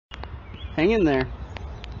Hang in there.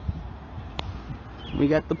 We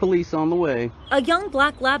got the police on the way. A young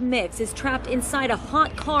black lab mix is trapped inside a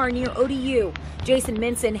hot car near ODU. Jason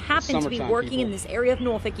Minson happened to be working in this area of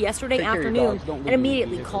Norfolk yesterday afternoon and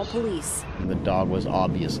immediately called police. The dog was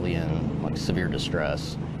obviously in severe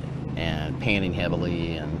distress and panting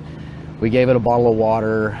heavily, and we gave it a bottle of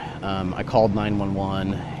water. I called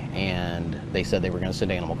 911 and they said they were going to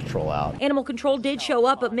send animal control out. Animal control did show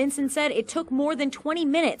up, but Minson said it took more than 20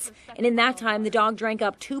 minutes. And in that time, the dog drank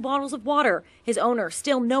up 2 bottles of water. His owner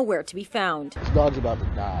still nowhere to be found. This dog's about to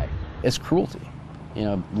die. It's cruelty. You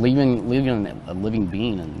know, leaving a living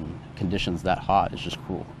being in conditions that hot is just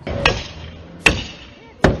cruel.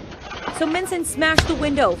 So Minson smashed the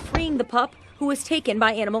window, freeing the pup, who was taken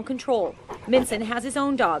by animal control. Minson has his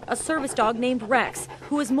own dog, a service dog named Rex,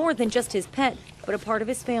 who is more than just his pet, but a part of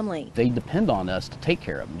his family. They depend on us to take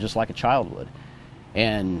care of them, just like a child would.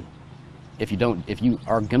 And if you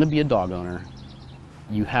are going to be a dog owner,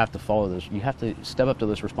 you have to follow this. You have to step up to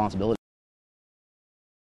this responsibility.